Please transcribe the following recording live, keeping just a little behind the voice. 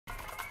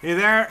Hey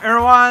there,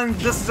 everyone!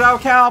 This is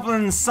Alcalp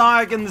and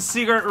Sonic in the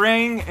Secret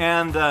Ring,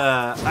 and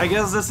I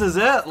guess this is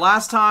it.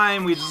 Last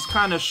time we just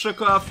kind of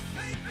shook off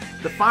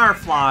the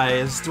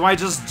fireflies. Do I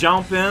just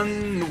jump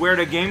in where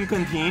the game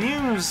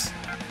continues?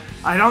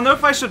 I don't know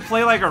if I should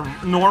play like a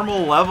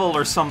normal level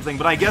or something,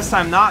 but I guess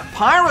I'm not.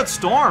 Pirate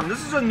Storm!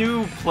 This is a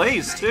new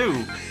place,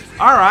 too.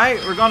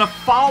 Alright, we're gonna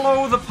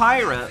follow the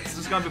pirates.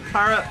 There's gonna be a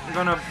pirate, I'm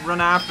gonna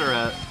run after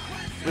it.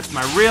 It's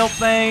my real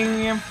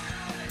thing.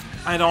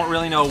 I don't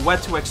really know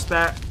what to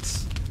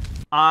expect.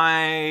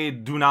 I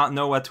do not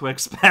know what to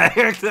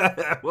expect.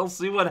 We'll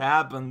see what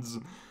happens.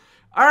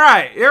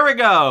 Alright, here we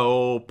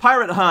go.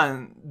 Pirate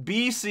Hunt,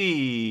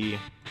 BC.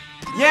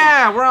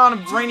 Yeah, we're on a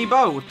rainy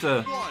boat.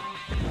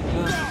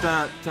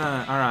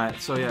 Alright,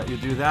 so yeah, you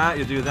do that,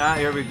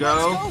 here we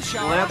go.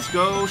 Let's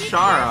go,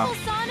 Shara.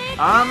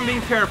 I'm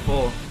being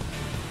careful.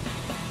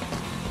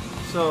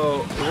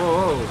 So,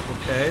 whoa,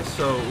 okay,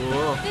 so,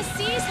 whoa. The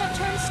seas have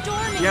turned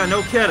stormy. Yeah,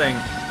 no kidding.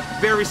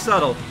 Very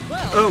subtle.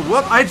 Oh,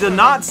 whoop, I did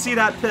not see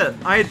that pit.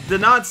 I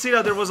did not see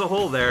that there was a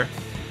hole there.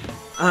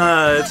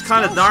 It's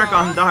kind of dark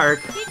on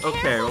dark.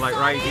 Okay, we're like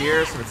right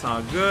here, so it's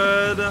not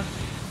good.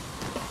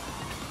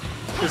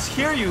 Because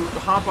here you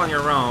hop on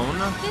your own.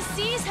 The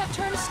seas have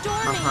turned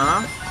stormy.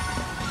 Uh-huh.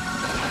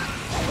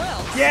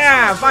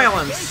 Yeah,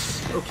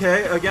 violence!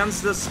 Okay,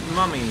 against this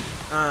mummy.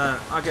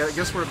 Okay, I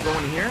guess we're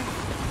going here.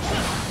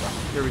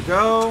 Here we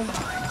go.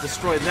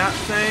 Destroyed that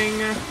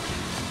thing.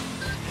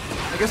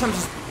 I guess I'm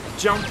just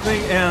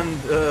jumping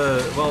and,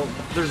 well,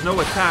 there's no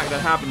attack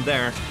that happened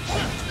there.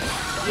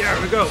 Yeah,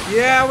 we go.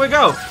 Yeah, we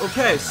go.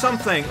 Okay,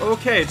 something.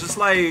 Okay, just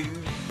like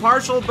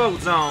partial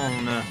boat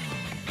zone.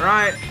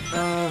 Right.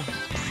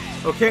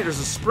 Okay, there's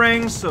a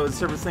spring, so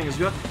everything is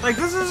good. Like,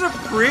 this is a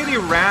pretty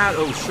rad.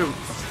 Oh, shoot.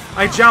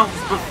 I jumped,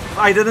 but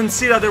I didn't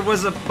see that there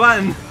was a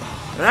button.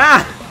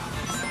 Ah!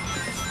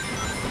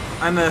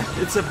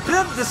 It's a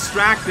bit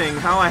distracting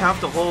how I have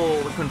to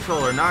hold the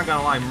controller. Not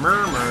gonna lie,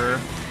 murmur.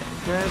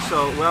 Okay,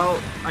 so, well,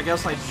 I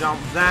guess I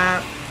jumped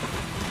that.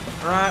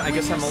 Alright, I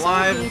guess I'm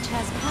alive.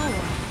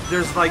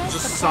 There's like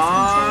just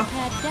saw.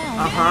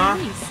 Uh-huh.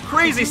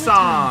 Crazy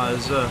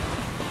saws! The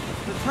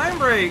time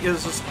break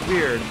is just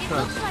weird.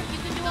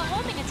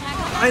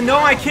 I know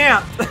I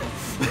can't!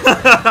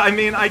 I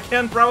mean, I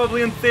can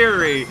probably in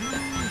theory,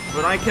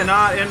 but I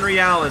cannot in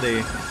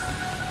reality.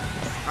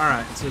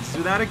 Alright, so let's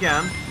do that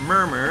again.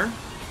 Murmur.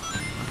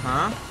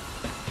 Uh-huh.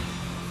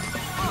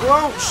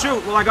 Whoa,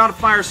 shoot! Well, I got a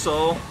fire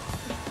soul.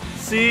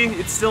 See,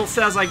 it still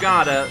says I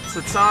got it, so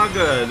it's all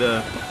good.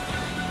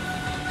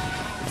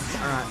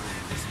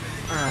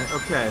 Alright,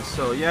 okay,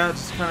 so yeah,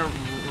 just kind of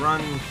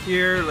run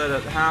here, let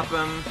it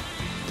happen.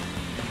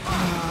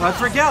 I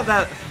forget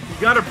that you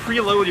gotta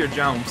preload your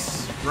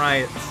jumps,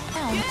 right?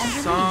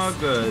 It's all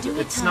good.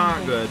 It's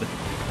not good.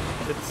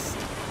 It's...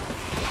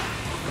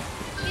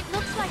 It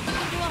looks like you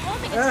can do a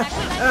homing attack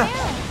with that barrel.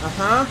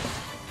 Uh-huh.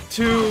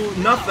 To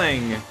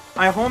nothing.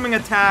 I homing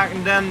attack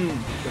and then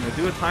gonna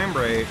do a time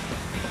break.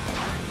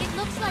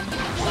 Like you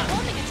can do a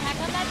homing attack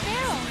on that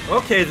barrel.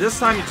 Okay, this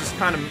time you just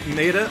kind of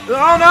made it.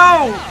 Oh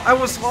no! I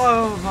was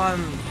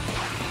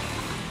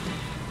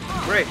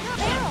great.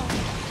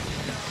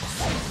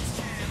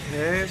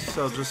 Okay,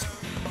 so just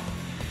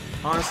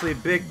honestly,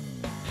 big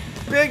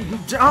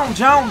jump.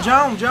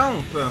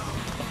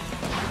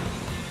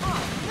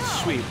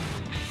 Sweet.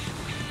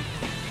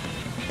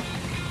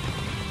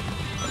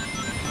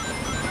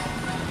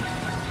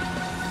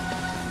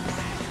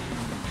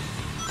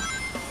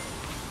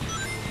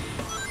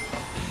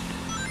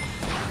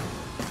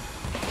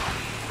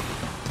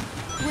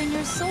 When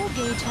your soul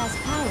gauge has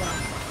power,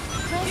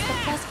 press the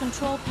plus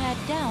control pad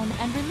down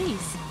and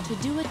release to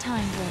do a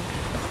time break.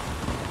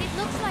 It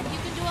looks like you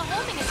can do a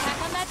homing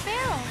attack on that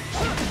barrel.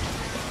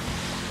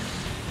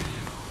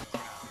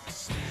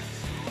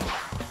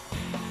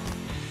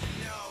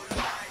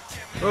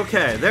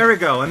 Okay, there we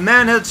go. I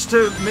managed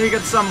to make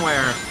it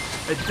somewhere.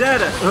 I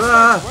did it.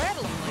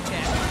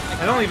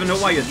 I don't even know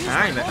why you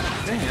tagged it.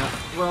 Dang it.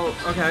 Well,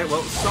 okay,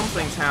 well,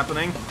 something's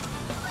happening.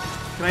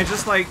 Can I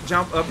just, like,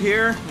 jump up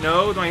here?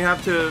 No? Do I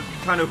have to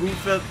kind of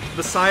hoof it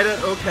beside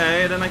it?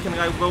 Okay, then I can,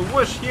 like, well,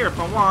 whoosh here if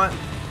I want.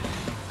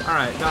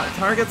 Alright, got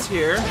targets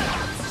here.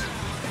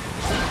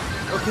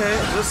 Okay,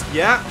 just,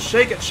 yeah,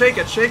 shake it.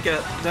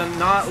 Then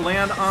not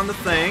land on the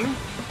thing,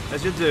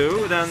 as you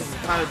do. Then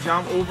kind of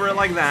jump over it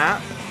like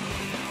that.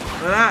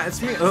 Look at that,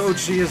 it's me. Oh,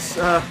 jeez.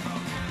 The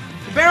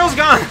barrel's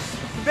gone!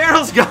 The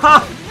barrel's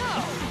gone!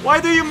 Why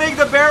do you make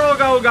the barrel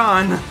go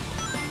gone?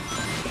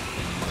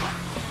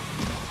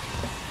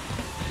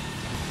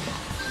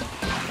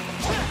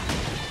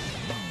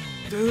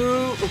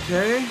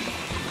 Okay.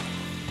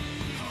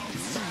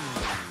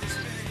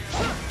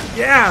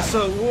 Yeah,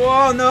 so,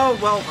 whoa, no,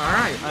 well,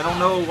 alright, I don't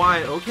know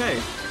why,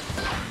 okay.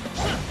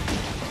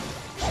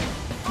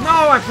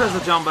 No, I pressed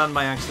the jump button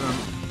by accident.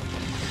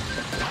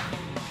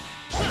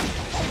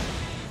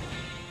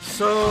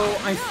 So,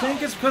 I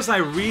think it's because I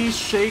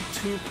reshake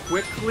too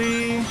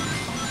quickly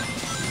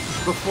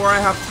before I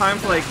have time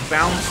to, like,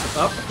 bounce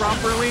up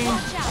properly.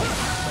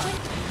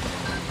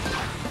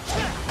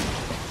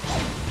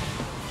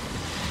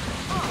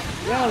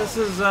 Yeah, this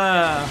is,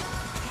 I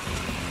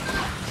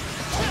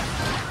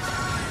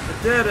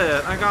did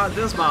it! I got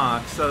this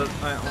box that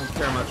I don't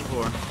care much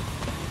for.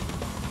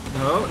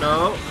 No,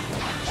 no.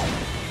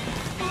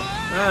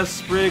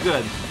 That's pretty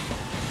good.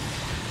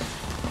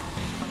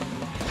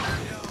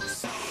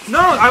 No!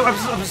 I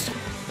was...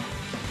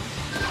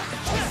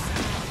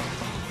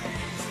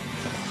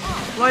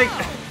 Like...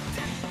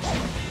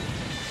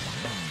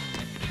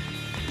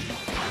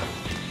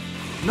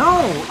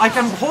 No! Like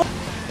I'm holding...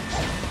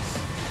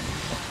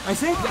 I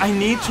think I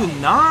need to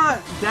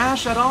not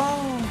dash at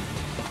all.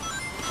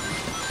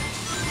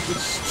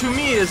 Which to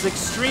me is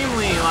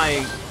extremely,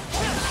 like,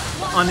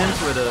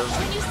 unintuitive.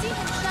 When you see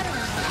him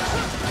shuddering,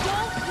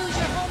 don't use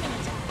your homing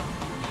attack.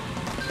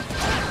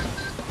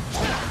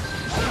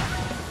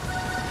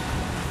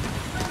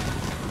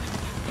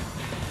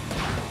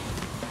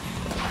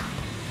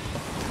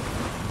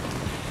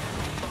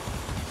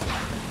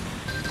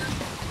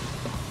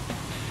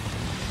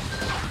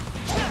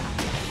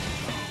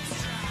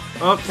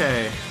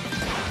 Okay.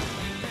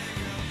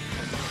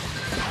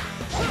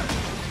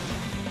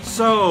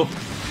 So,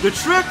 the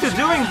trick to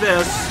doing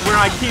this, where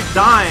I keep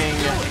dying,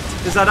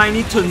 is that I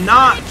need to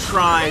not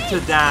try to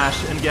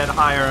dash and get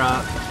higher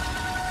up,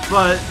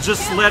 but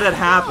just let it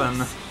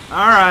happen.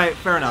 Alright,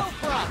 fair enough.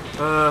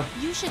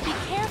 You should be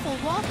careful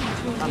walking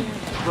through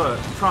here. Look,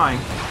 I'm trying.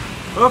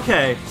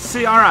 Okay,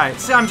 see, alright.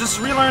 See, I'm just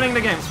relearning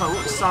the game. So,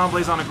 oops, Saw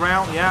Blaze on the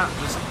ground. Yeah,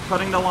 just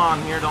cutting the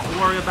lawn here. Don't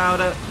worry about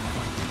it.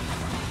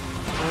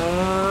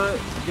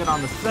 Get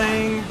on the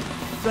thing,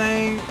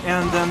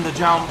 and then the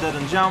jump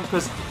didn't jump,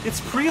 because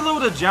it's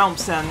preloaded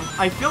jumps, and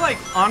I feel like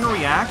on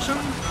reaction,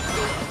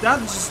 that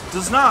just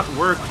does not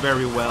work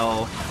very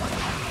well.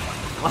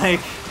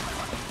 Like,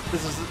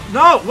 this is...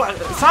 No! What?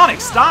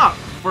 Sonic, stop!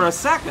 For a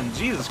second,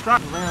 Jesus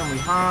Christ. Man, we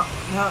hop.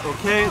 Yeah,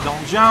 okay,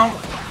 don't jump.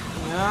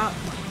 Yeah.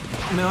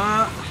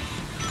 No.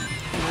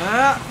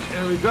 Yeah,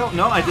 there we go.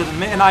 No, I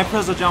didn't. And I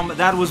pressed the jump.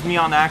 That was me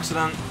on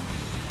accident.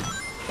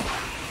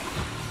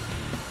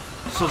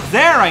 So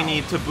there I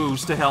need to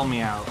boost to help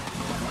me out.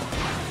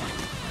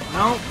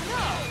 No.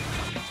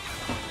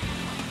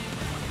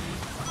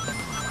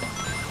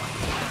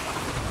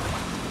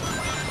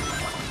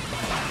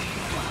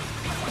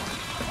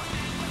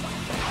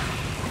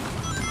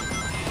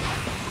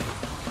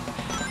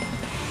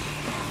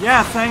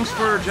 Yeah, thanks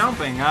for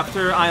jumping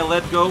after I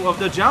let go of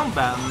the jump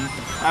button.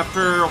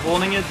 After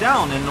holding it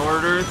down in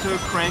order to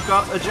crank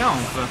up a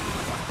jump.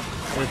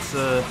 It's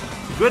a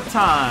good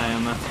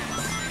time.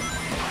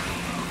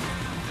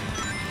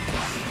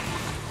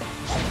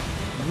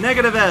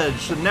 Negative edge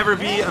should never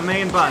be a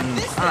main button.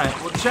 Alright,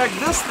 well check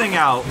this thing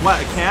out. What,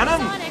 a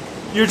cannon?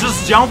 You're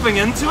just jumping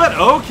into it?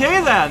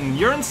 Okay then!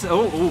 You're in.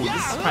 Oh,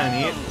 this is kinda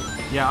neat.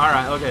 Yeah,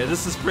 alright, okay,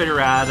 this is pretty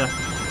rad.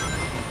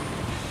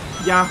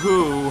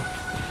 Yahoo!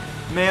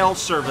 Mail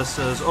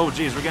services. Oh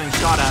geez, we're getting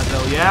shot at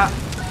though, yeah?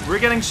 We're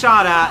getting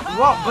shot at.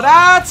 Whoa, but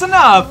that's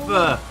enough!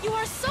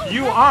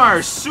 You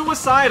are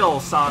suicidal,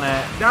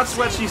 Sonic. That's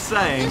what she's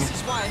saying. This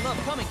is why I love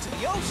coming to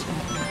the ocean.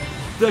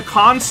 The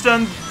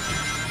constant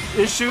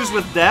issues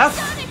with death?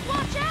 Sonic,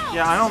 watch out!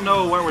 Yeah, I don't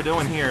know what we're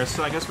doing here,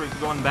 so I guess we're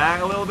going back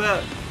a little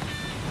bit.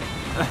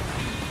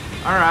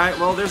 Alright,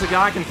 well, there's a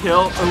guy I can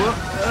kill.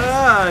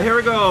 Here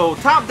we go.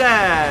 Top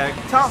deck!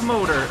 Top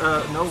motor.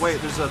 No,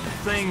 wait, there's a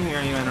thing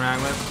here you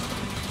interact with.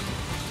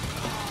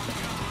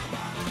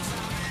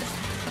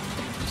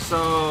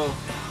 So...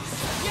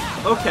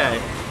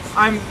 Okay.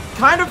 I'm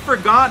kind of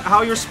forgot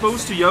how you're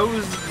supposed to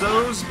use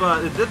those,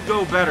 but it did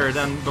go better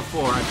than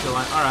before, I feel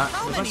like. Alright,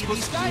 was I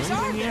supposed to do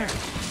anything here?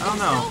 I don't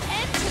know.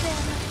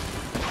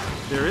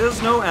 There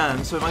is no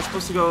end, so am I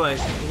supposed to go, like,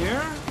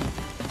 here?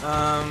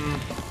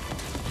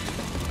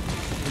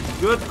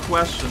 Good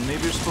question.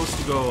 Maybe you're supposed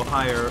to go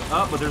higher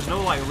up, but there's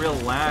no, like, real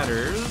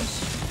ladders.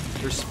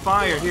 There's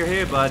fire here.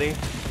 Hey, buddy.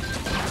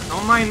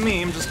 Don't mind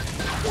me, I'm just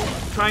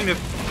trying to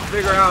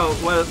figure out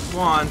what it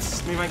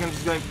wants. Maybe I can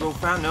just, like, go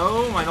fast.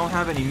 No, I don't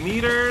have any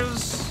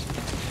meters.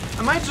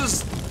 I might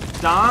just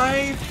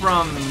die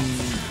from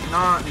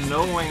not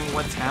knowing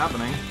what's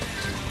happening.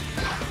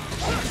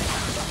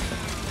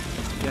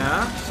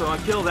 Yeah, so I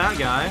killed that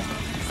guy.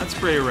 That's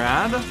pretty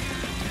rad.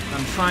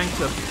 I'm trying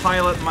to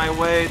pilot my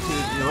way to...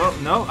 Oh,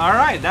 no,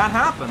 alright, that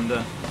happened.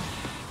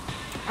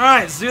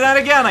 Alright, let's do that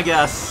again, I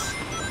guess.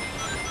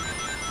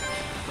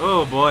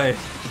 Oh, boy.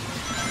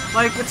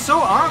 Like, it's so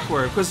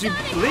awkward, because you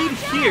lead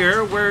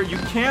here where you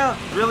can't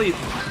really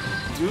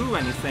do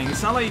anything.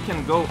 It's not like you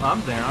can go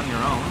up there on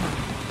your own.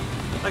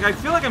 Like, I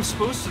feel like I'm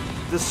supposed to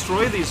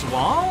destroy these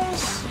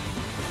walls,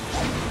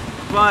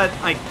 but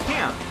I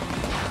can't.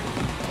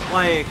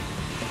 Like,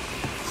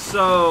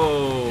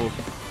 so...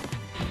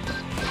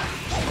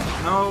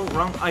 No,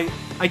 wrong.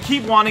 I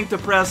keep wanting to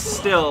press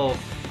still.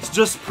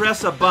 Just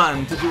press a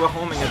button to do a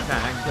homing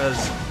attack,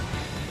 because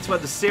that's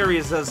what the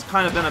series has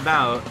kind of been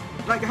about.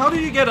 Like, how do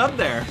you get up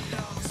there?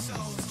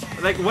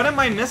 Like, what am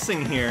I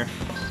missing here?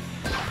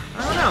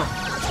 I don't know.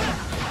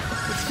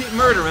 Let's keep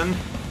murdering.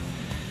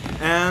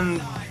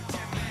 And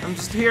I'm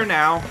just here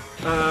now.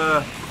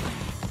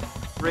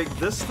 Break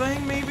this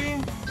thing,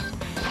 maybe?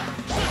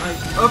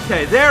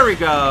 Okay, there we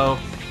go.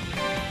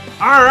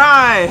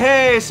 Alright,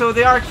 hey, so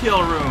they are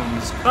kill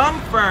rooms.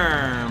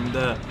 Confirmed.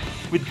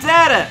 We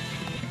did it!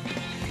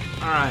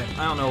 Alright,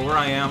 I don't know where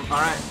I am.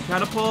 Alright,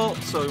 catapult.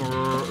 So,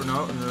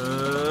 no,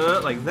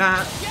 like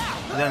that.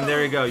 And then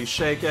there you go, you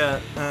shake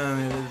it,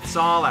 and it's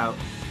all out.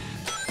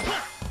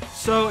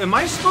 So, am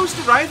I supposed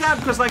to ride that?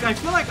 Because, like, I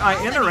feel like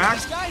I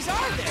interact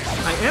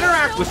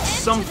with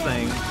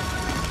something,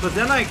 but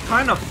then I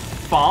kind of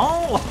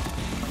fall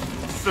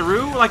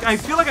through. Like, I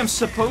feel like I'm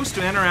supposed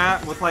to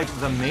interact with, like,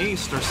 the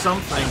mace or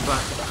something,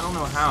 but I don't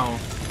know how.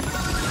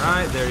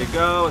 Alright, there you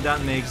go.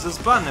 That makes this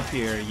button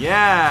appear.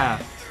 Yeah!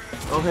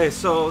 Okay,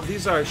 so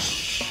these are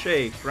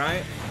shake,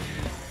 right?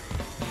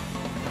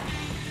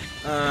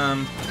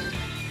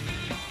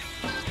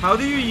 How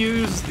do you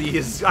use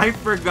these? I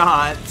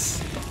forgot.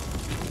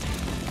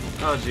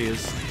 Oh,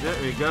 jeez. There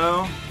we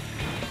go.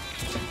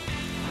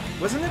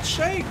 Wasn't it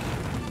shake?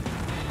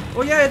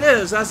 Oh, yeah, it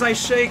is. As I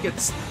shake,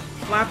 it's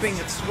flapping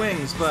its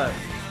wings, but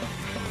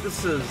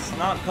this is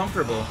not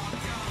comfortable.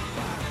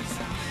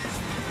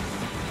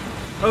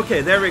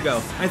 Okay, there we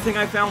go. I think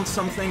I found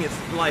something it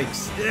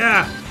likes.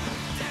 Yeah!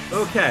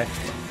 Okay.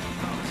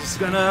 Just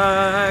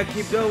gonna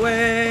keep going.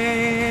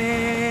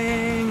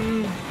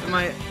 Am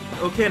I...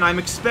 Okay, and I'm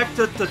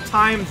expected to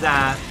time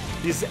that.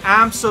 These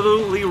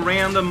absolutely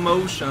random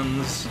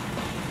motions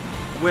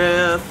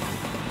with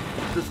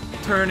the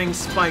turning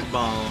spike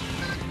ball.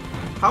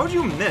 How'd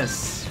you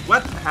miss?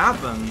 What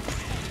happened?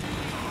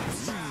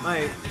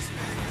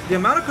 The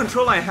amount of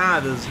control I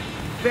have is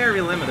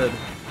very limited.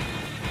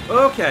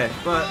 Okay,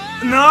 but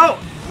no!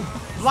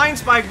 Blind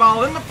spike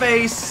ball in the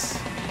face!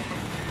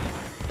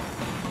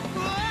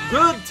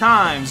 Good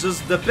times.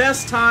 This is the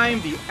best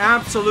time, the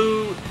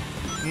absolute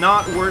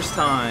not worst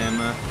time.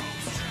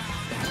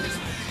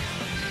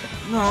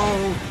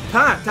 No,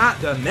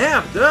 the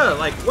map, duh,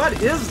 like,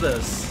 what is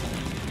this?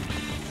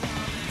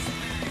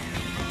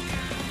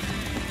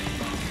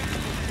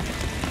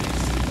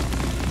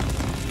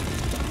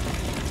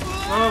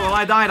 Oh, well,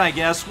 I died, I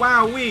guess.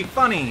 Wowee,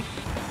 funny.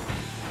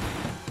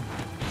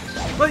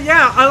 But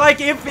yeah,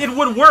 if it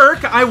would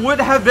work, I would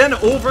have been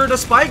over the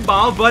spike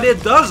ball, but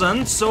it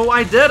doesn't, so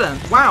I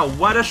didn't. Wow,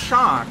 what a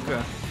shock.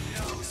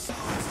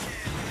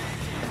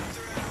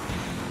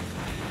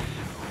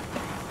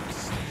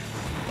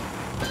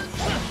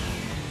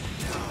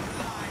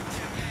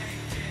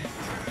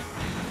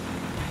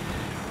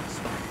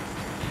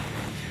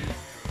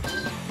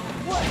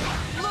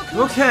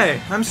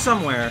 Okay, I'm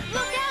somewhere.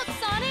 Look out,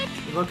 Sonic!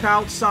 Look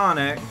out,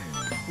 Sonic.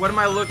 What am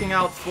I looking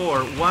out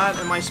for? What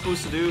am I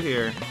supposed to do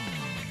here?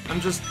 I'm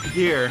just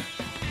here,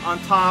 on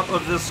top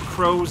of this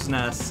crow's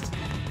nest.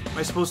 Am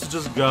I supposed to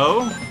just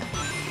go?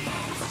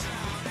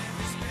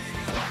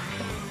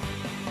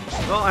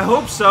 Well, I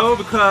hope so,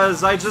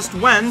 because I just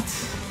went.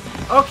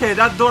 Okay,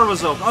 that door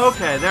was open.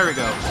 Okay, there we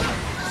go.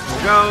 There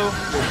we go.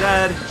 You're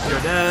dead.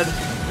 You're dead.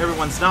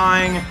 Everyone's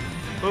dying.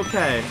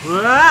 Okay.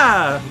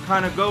 Ah!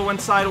 Kind of going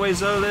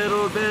sideways a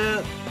little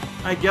bit.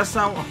 I guess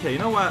I'm... Okay, you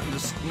know what?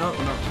 Just... No.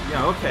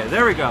 Yeah, okay.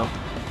 There we go.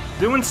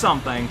 Doing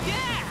something.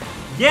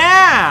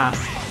 Yeah!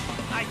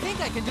 I think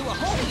I can do a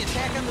homing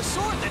attack on the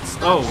sword that's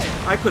stuck Oh,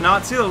 there. I could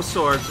not see those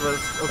swords. But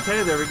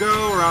okay, there we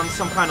go. We're on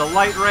some kind of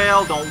light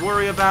rail. Don't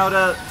worry about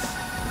it.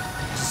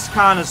 Just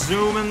kind of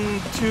zooming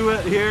to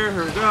it here.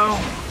 Here we go.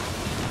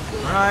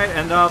 Alright,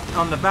 end up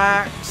on the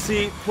back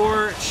seat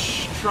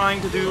porch.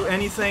 Trying to do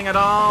anything at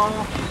all.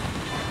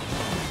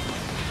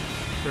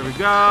 There we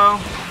go.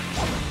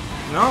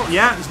 No,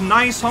 yeah, it's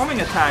nice homing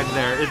attack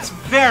there. It's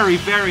very,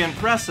 very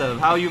impressive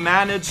how you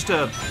managed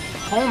to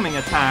homing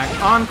attack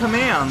on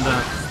command.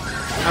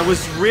 I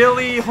was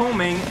really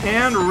homing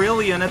and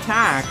really an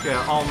attack,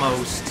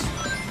 almost.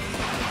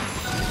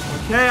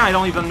 Okay, I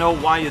don't even know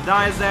why you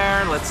died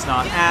there. Let's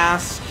not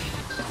ask.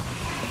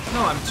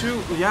 No, I'm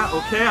too... Yeah,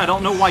 okay, I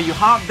don't know why you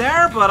hopped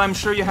there, but I'm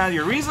sure you had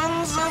your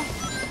reasons.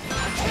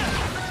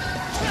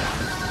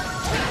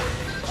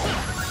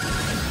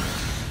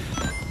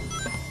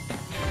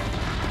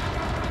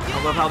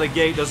 I love how the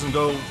gate doesn't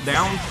go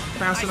down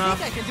fast enough.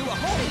 I think I can do a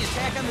homing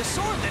attack on the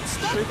sword that's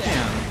stuck Sure there.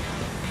 can.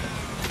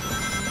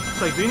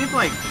 It's like, do you need to,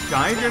 like,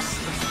 guide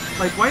yourself?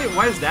 Like,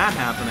 why is that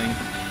happening?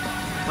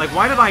 Like,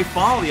 why did I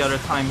fall the other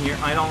time here?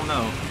 I don't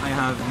know. I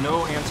have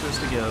no answers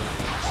to give.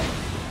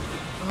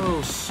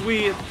 Oh,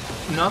 sweet.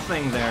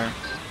 Nothing there.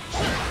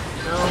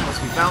 No,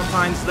 must be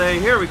Valentine's Day.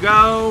 Here we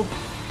go.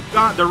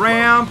 Got the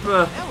ramp.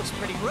 That was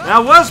pretty rough.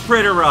 That was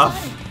pretty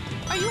rough.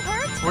 Are you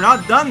hurt? We're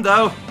not done,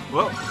 though.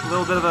 Whoa, a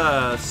little bit of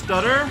a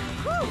stutter.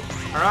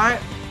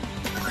 Alright.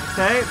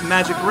 Okay,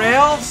 magic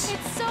rails.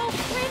 It's so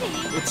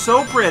pretty. It's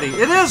so pretty.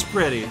 It is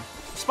pretty.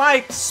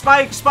 Spikes,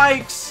 spikes,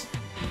 spikes.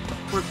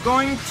 We're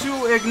going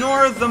to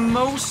ignore them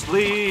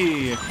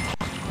mostly.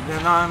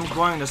 Then I'm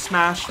going to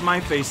smash my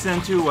face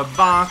into a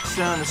box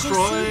and destroy.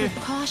 Proceed with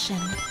caution.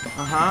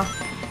 Uh-huh.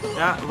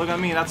 Yeah, look at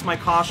me. That's my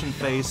caution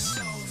face.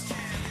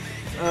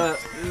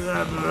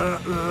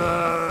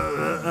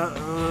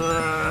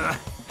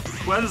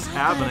 What is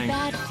happening?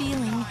 I've got a bad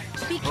feeling.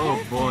 Be Oh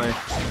careful. boy.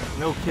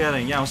 No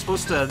kidding. Yeah, I'm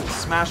supposed to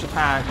smash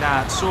attack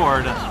that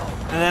sword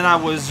And then I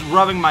was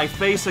rubbing my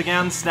face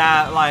against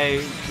that,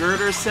 like,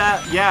 girder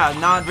set. Yeah,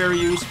 not very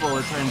useful,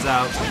 it turns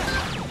out.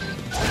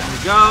 There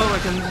we go. I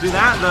can do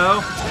that,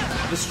 though.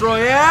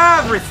 Destroy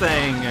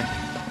everything.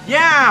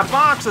 Yeah,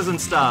 boxes and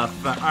stuff.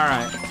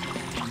 Alright.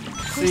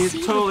 See,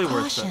 it totally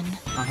works it.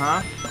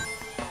 Uh-huh.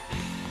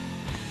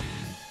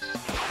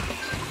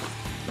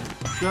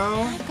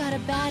 Go. I've got a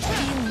bad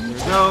feeling.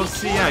 There we go.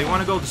 See, yeah, you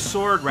want to go the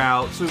sword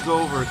route, so we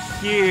go over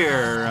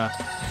here.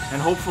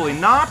 And hopefully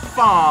not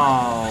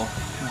fall.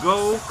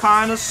 Go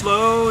kind of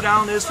slow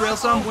down this rail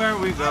somewhere.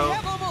 We go. I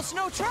have almost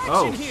no traction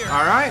Oh, here.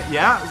 alright,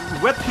 yeah.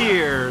 Whip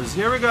piers.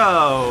 Here we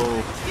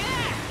go.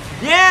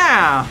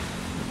 Yeah!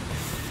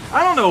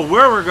 I don't know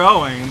where we're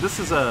going. This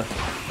is a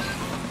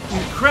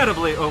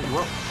incredibly... Oh,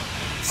 whoa.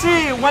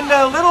 See, when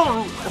the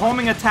little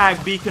homing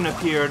attack beacon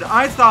appeared,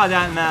 I thought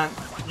that meant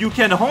you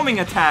can homing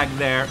attack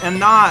there, and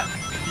not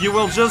you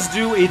will just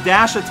do a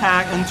dash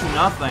attack into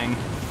nothing.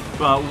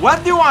 But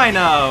what do I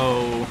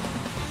know?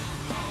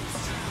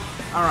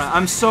 Alright,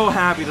 I'm so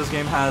happy this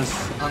game has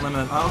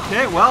unlimited...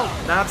 Okay, well,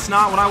 that's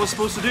not what I was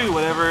supposed to do,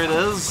 whatever it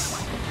is.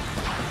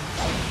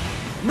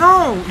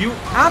 No, you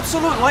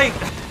absolute, like...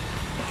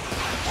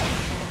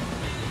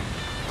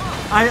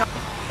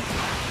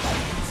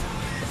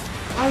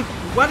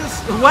 What is...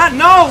 What?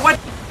 No! What?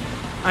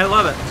 I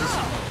love it.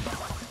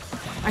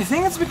 I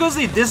think it's because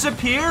they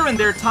disappear and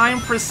they're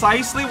timed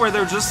precisely where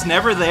they're just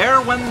never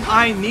there when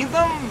I need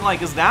them?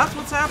 Like, is that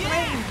what's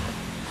happening?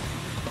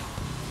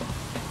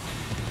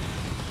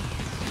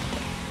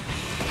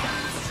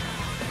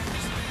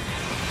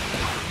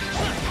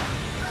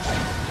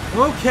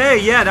 Okay,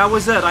 yeah, that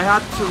was it. I had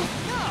to...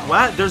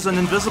 What? There's an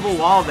invisible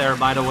wall there,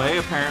 by the way,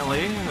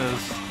 apparently.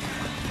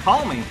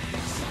 Call me.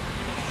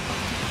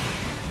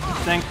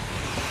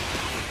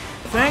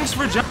 Thanks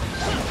for jumping.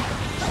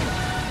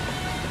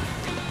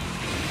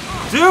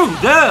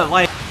 Dude,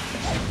 like...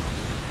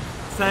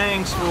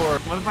 Thanks for...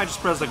 What if I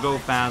just press the go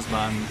fast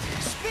button?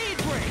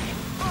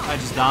 I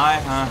just die?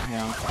 Huh?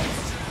 Yeah.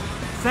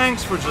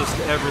 Thanks for just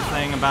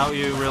everything about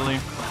you, really.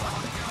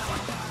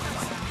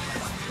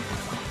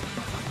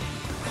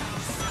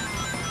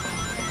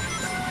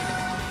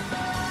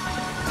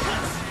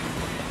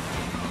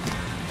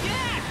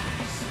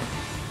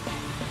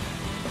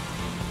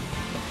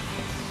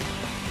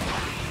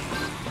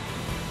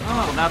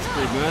 Oh, that's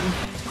pretty good.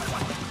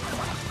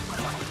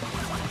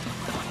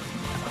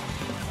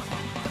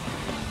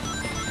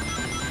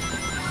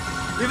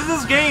 If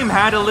this game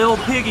had a little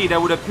piggy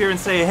that would appear and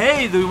say,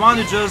 hey, do you want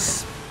to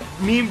just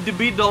me to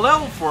beat the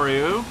level for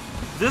you?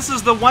 This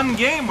is the one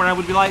game where I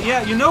would be like,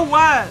 yeah, you know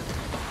what?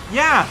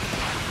 Yeah,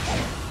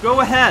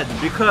 go ahead,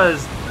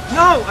 because...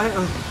 No!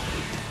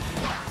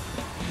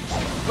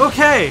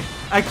 Okay,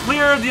 I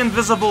cleared the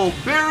invisible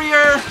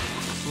barrier,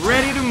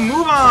 ready to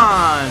move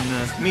on,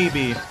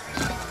 maybe.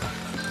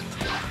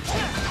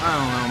 I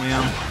don't know,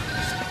 man.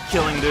 Just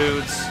killing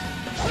dudes.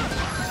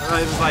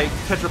 It was like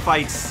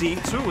petrified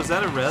seats. Ooh, was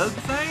that a red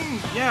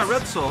thing? Yeah,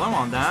 red soul. I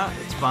want that.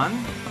 It's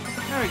fun.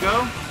 There we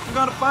go. I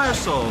got a fire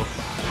soul.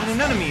 And an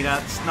enemy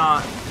that's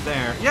not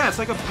there. Yeah, it's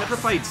like a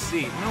petrified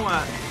seat. You know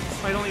what?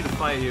 I don't need to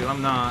fight you.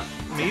 I'm not.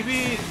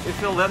 Maybe if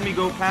it'll let me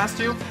go past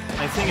you?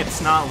 I think it's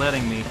not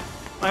letting me.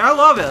 Like, I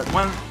love it.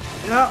 When...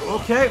 Yeah,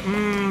 okay.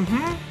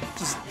 Mm-hmm.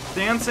 Just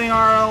dancing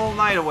our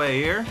night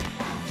away here.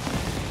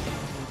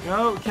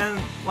 Go,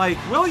 like,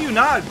 will you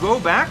not go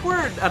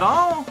backward at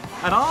all?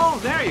 At all?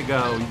 There you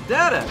go. You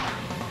did it.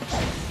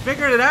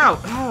 Figured it out.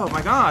 Oh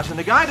my gosh. And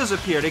the guy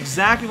disappeared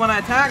exactly when I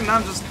attacked, and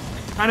I'm just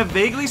kind of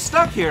vaguely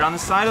stuck here on the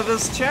side of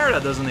this chair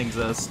that doesn't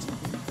exist.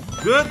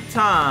 Good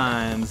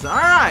times.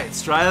 Alright,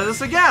 let's try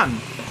this again.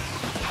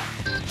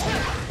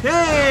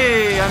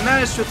 Hey, I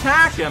managed to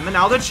attack him, and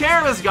now the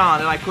chair is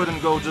gone, and I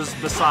couldn't go just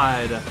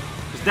beside.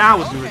 That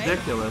would be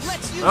ridiculous.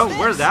 Oh,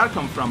 where did that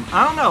come from?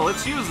 I don't know.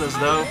 Let's use this,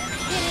 though.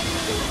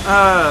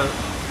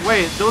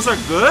 Wait, those are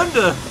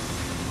good?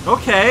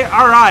 Okay,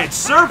 alright,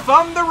 surf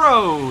on the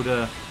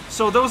road.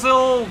 So those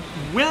little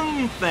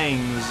wind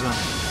things,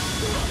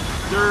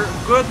 they're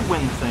good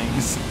wind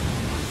things.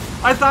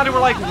 I thought they were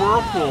like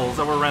whirlpools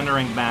that were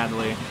rendering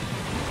badly.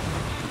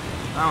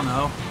 I don't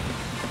know.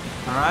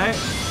 Alright.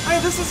 Hey,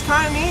 this is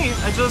kind of neat.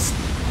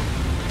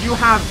 You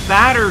have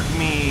battered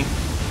me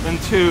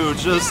into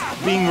just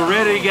being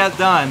ready to get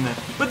done.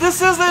 But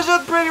this is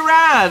just pretty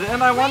rad,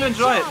 and I want to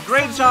enjoy it.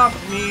 Great job,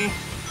 me.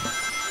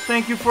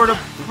 Thank you for the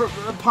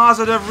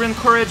positive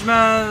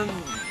encouragement,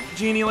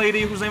 genie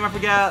lady whose name I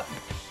forget.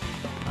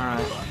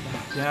 Alright.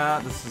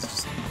 Yeah, this is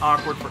just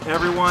awkward for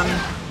everyone.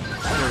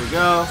 There we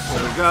go,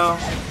 there we go,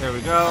 there we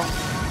go.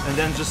 And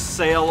then just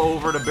sail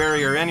over the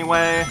barrier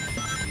anyway.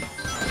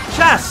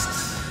 Chest!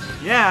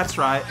 Yeah, that's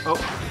right. Oh.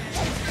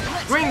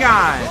 Green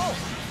guy!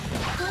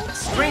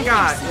 Green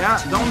guy! Yeah,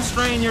 don't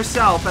strain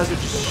yourself as you're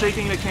just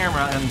shaking the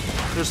camera, and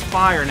there's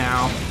fire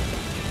now.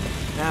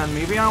 And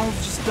maybe I'll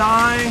just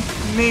die?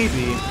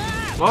 Maybe.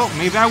 Well,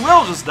 maybe I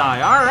will just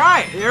die.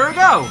 Alright, here we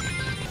go!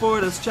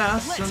 For this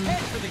chest, and...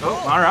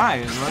 Oh,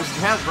 alright, let's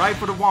head right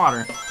for the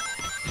water.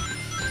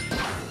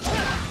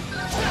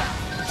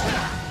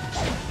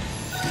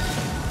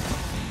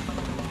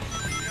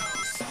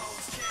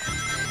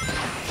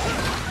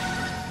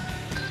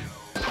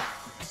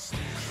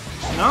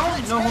 No?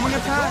 No homing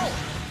attack?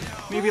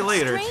 Maybe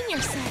later. Strain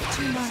yourself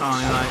too much.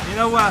 Something like, you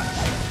know what?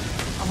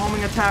 I'm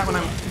homing attack when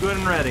I'm good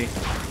and ready.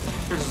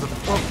 Here's the...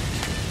 Oh.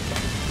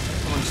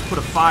 Someone just put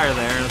a fire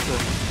there. That's a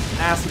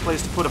nasty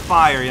place to put a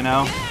fire, you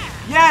know?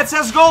 Yeah, it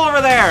says gold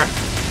over there!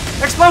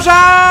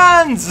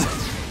 Explosions!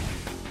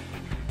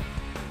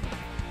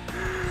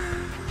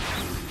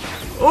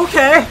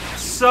 Okay,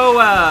 so,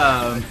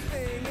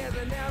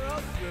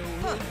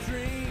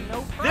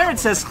 there it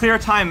says clear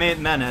time 8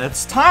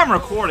 minutes, time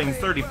recording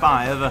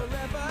 35.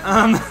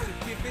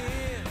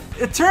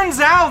 It turns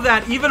out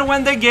that even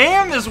when the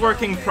game is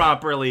working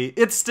properly,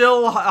 it's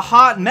still a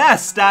hot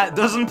mess that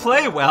doesn't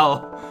play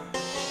well.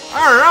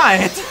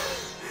 Alright.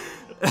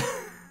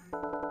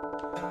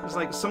 There's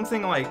like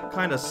something like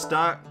kind of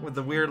stuck with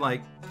the weird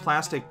like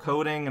plastic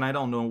coating, and I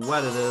don't know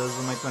what it is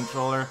on my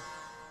controller.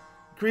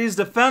 Increase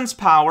defense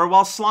power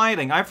while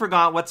sliding. I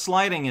forgot what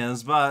sliding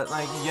is, but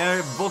like,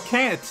 yeah,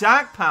 volcanic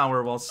attack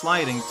power while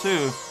sliding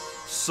too.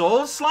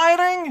 Soul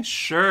sliding?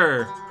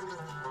 Sure.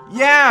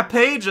 Yeah,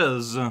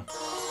 pages.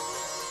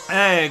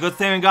 Hey, good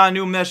thing we got a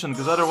new mission,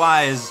 because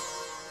otherwise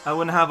I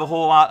wouldn't have a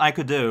whole lot I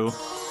could do.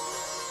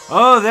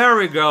 Oh, there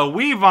we go.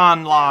 We've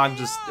unlocked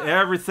just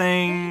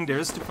everything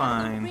there's to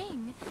find.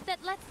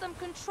 That lets them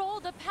control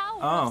the power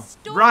Oh,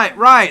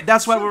 right.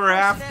 That's what we were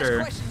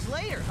after.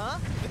 Later, huh?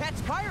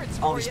 That's pirates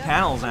All these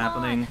panels Come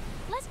happening. on,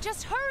 let's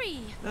just hurry.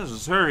 Let's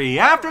just hurry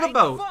after the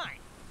boat. Fine.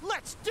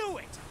 Let's do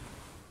it.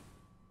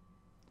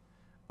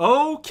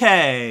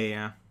 Okay.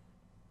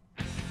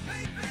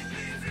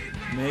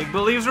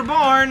 Make-believes are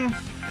born.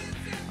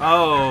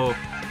 Oh.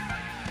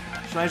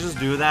 Should I just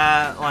do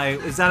that?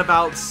 Like, is that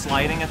about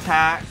sliding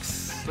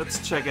attacks? Let's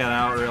check it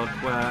out real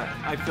quick.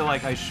 I feel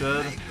like I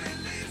should.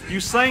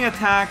 Use sliding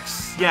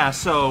attacks. Yeah,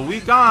 so we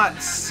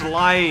got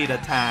slide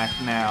attack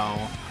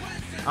now.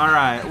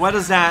 Alright, what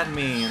does that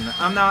mean?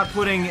 I'm not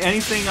putting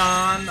anything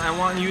on. I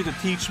want you to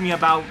teach me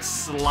about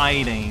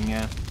sliding.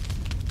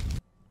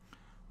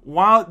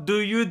 What do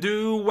you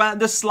do when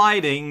the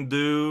sliding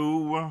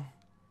do?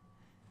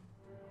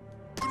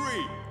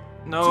 3.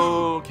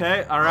 No,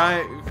 okay,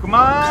 alright. Come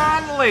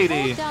on,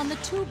 lady. Hold down the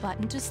 2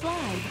 button to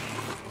slide.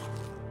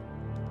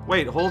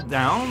 Wait, hold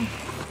down?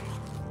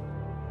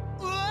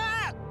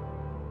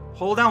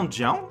 Hold down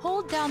jump?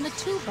 Hold down the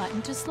 2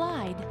 button to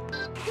slide.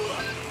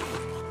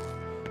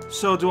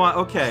 So do I,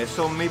 okay,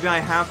 so maybe I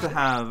have to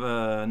have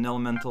an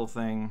elemental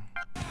thing.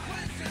 I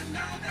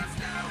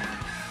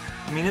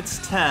mean, it's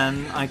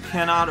 10. I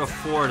cannot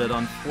afford it,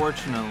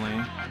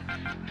 unfortunately.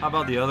 How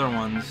about the other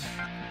ones?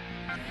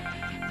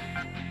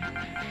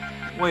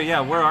 Wait,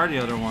 yeah, where are the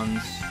other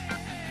ones?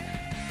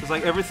 Because,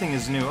 like, everything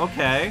is new.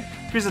 Okay.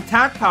 Here's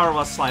attack power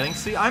while sliding.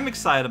 See, I'm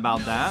excited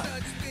about that.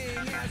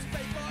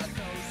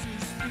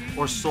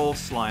 Or soul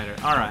slider.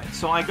 Alright,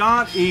 so I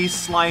got a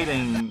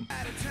sliding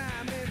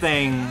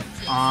thing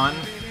on.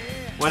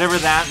 Whatever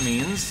that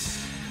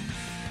means.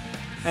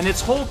 And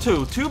it's hold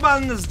 2. 2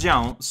 buttons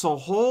jump, so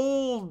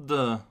hold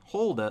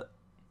it.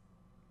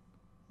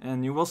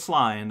 And you will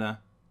slide.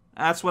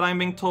 That's what I'm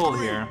being told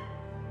here.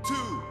 2,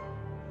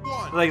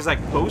 1. Like, it's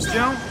like post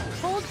jump?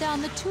 Hold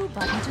down the 2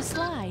 button to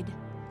slide.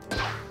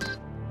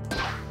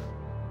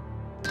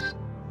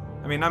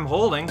 I mean, I'm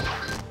holding.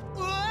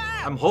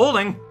 I'm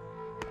holding.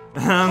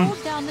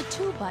 Hold down the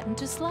 2 button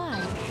to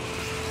slide.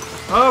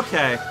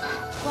 Okay.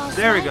 While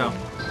There we sliding,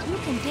 go. You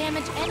can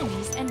damage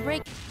enemies and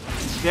break.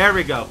 There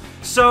we go.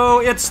 So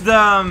it's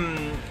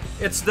the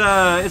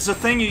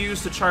thing you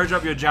use to charge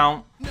up your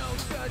jump.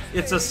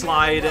 It's a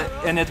slide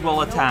and it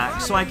will attack.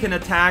 So I can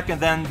attack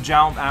and then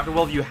jump after.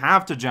 Well, you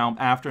have to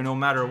jump after no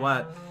matter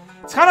what.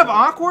 It's kind of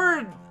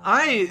awkward.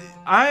 I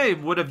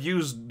would have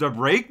used the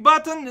brake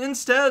button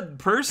instead,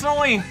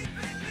 personally.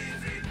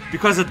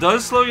 Because it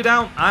does slow you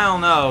down? I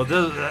don't know.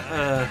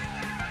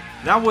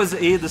 That was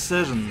a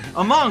decision.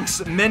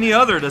 Amongst many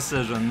other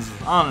decisions,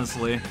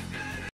 honestly.